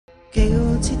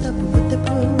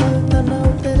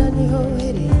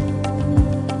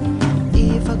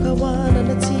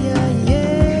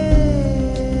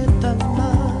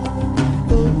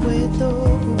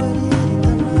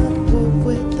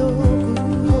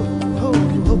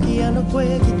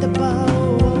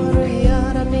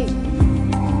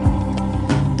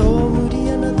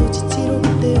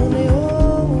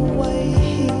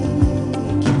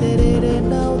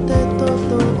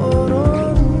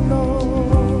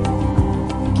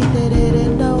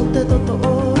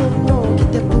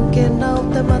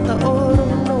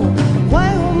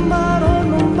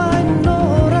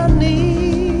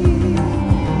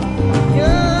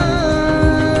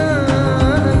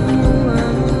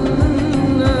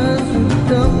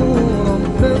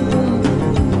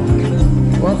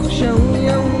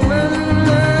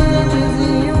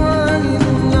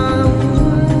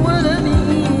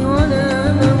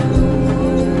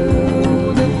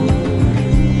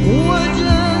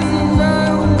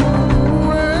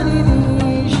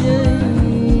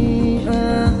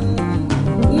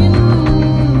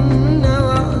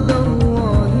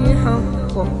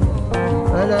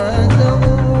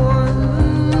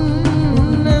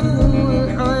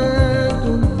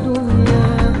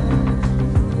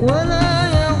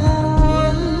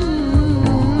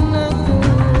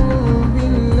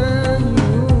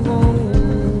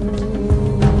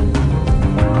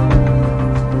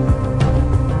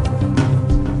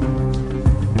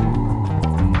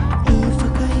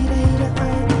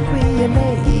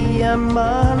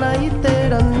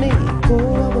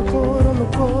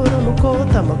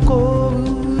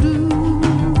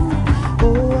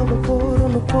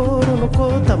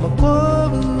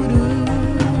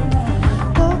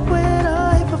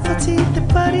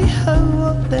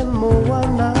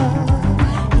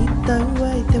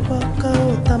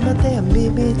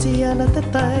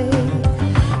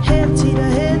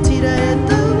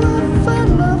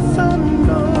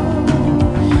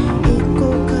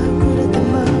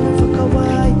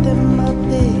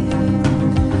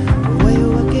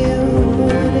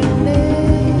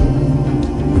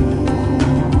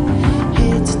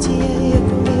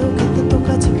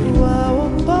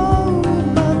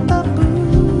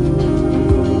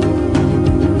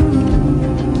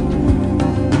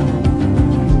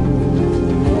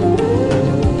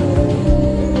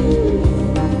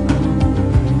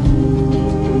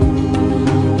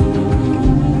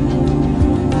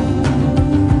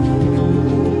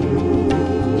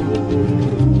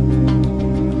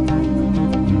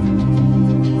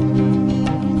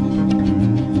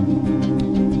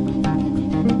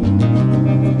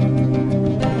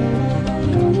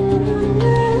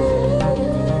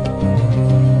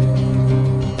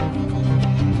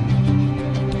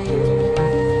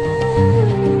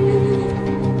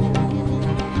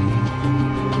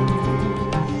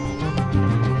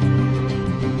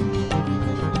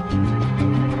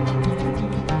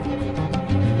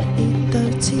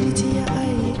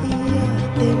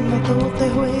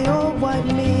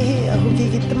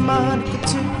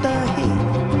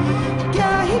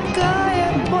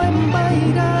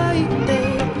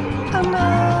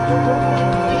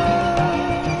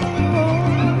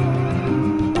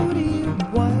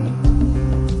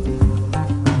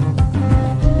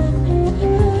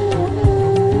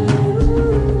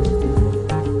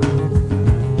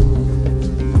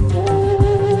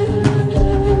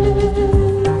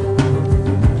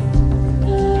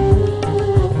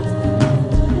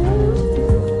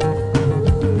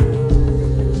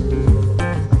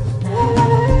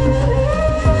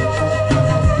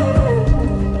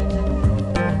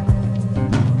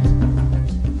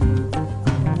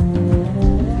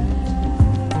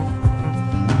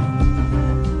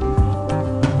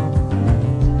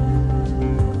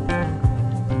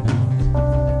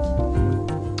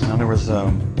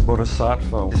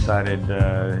Bodhisattva decided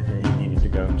he needed to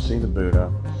go and see the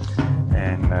Buddha,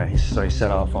 and so he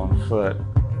set off on foot.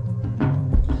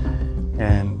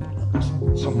 And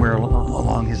somewhere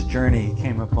along his journey, he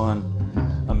came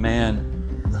upon a man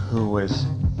who was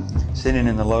sitting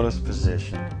in the lotus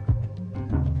position,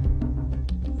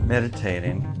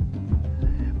 meditating,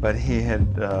 but he had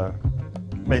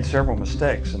made several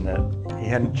mistakes in that he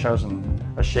hadn't chosen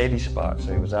a shady spot,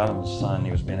 so he was out in the sun.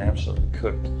 He was being absolutely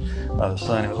cooked by the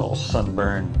sun. He was all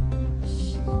sunburned,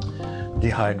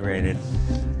 dehydrated,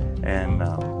 and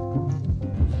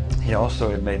he also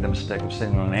had made the mistake of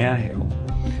sitting on an anthill.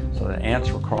 So the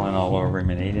ants were crawling all over him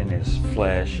and eating his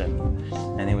flesh,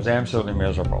 and he was absolutely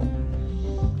miserable.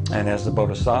 And as the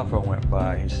Bodhisattva went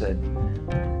by, he said,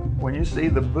 "When you see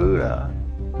the Buddha,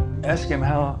 ask him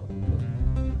how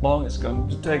long it's going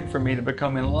to take for me to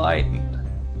become enlightened."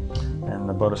 And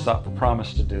the Bodhisattva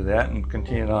promised to do that and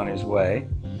continued on his way.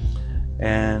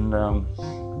 And a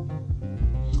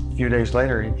few days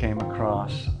later, he came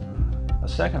across a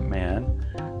second man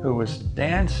who was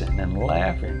dancing and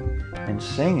laughing and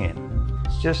singing.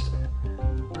 It's just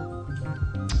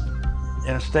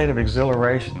in a state of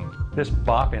exhilaration, just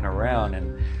bopping around.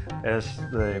 And as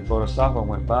the Bodhisattva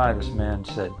went by, this man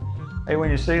said, "Hey, when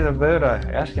you see the Buddha,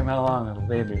 ask him how long it'll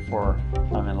be before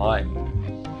I'm enlightened."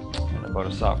 And the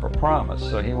Bodhisattva promised.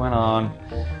 So he went on,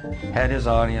 had his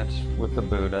audience with the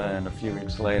Buddha, and a few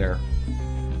weeks later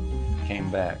came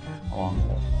back along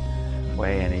the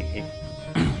way. And he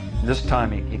this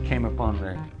time he came upon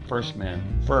the first man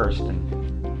first, and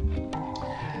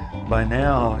by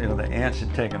now, the ants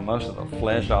had taken most of the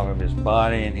flesh off of his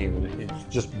body, and he was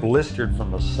just blistered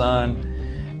from the sun,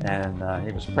 and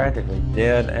he was practically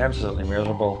dead, absolutely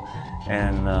miserable.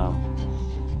 And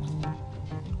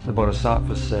the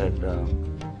Bodhisattva said,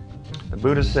 "The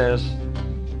Buddha says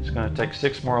it's going to take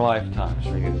 6 more lifetimes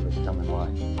for you to become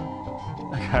enlightened."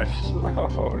 The guy says,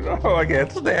 "Oh no, I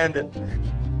can't stand it."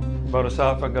 The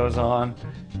Bodhisattva goes on,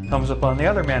 comes upon the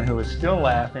other man who is still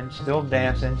laughing, still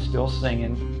dancing, still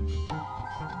singing,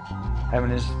 having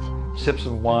his sips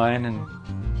of wine and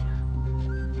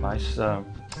nice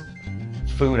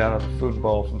food out of the food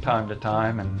bowl from time to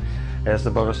time. And as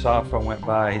the Bodhisattva went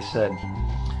by, he said,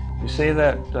 "You see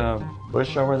that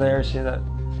bush over there? You see that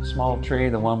small tree,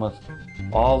 the one with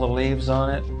all the leaves on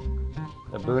it?"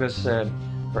 The Buddha said,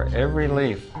 "For every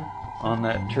leaf on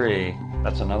that tree,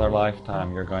 that's another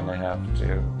lifetime you're going to have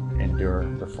to endure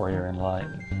before you're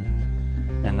enlightened."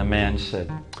 And the man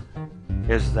said,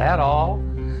 "Is that all?"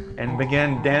 And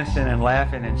began dancing and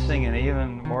laughing and singing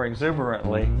even more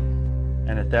exuberantly.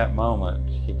 And at that moment,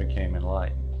 he became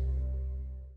enlightened.